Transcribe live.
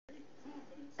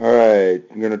Alright,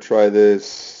 I'm going to try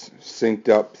this synced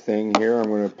up thing here. I'm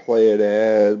going to play it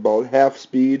at about half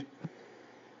speed,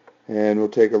 and we'll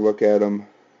take a look at them,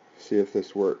 see if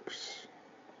this works.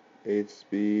 Eighth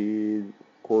speed,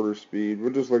 quarter speed.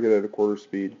 We'll just look at it at a quarter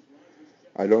speed.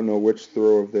 I don't know which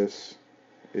throw of this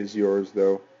is yours,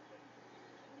 though.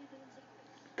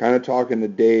 Kind of talking to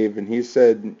Dave, and he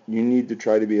said you need to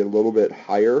try to be a little bit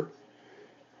higher.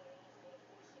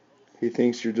 He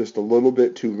thinks you're just a little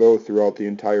bit too low throughout the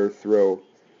entire throw,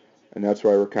 and that's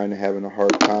why we're kind of having a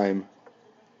hard time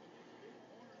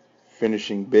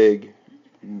finishing big,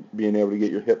 being able to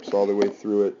get your hips all the way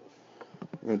through it.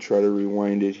 I'm going to try to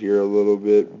rewind it here a little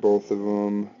bit, both of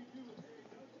them.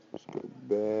 Let's go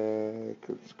back,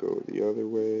 let's go the other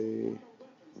way.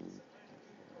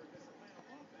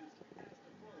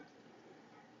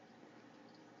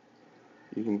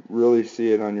 You can really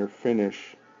see it on your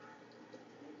finish.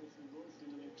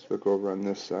 Let's look over on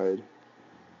this side.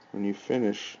 When you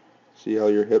finish, see how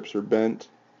your hips are bent?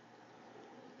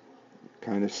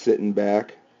 Kind of sitting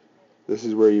back. This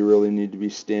is where you really need to be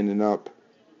standing up.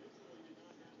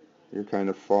 You're kind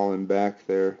of falling back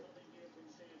there.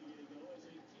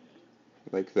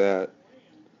 Like that.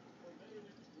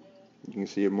 You can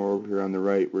see it more over here on the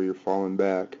right where you're falling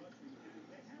back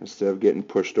instead of getting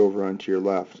pushed over onto your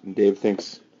left. And Dave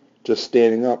thinks just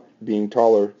standing up, being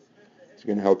taller, is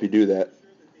going to help you do that.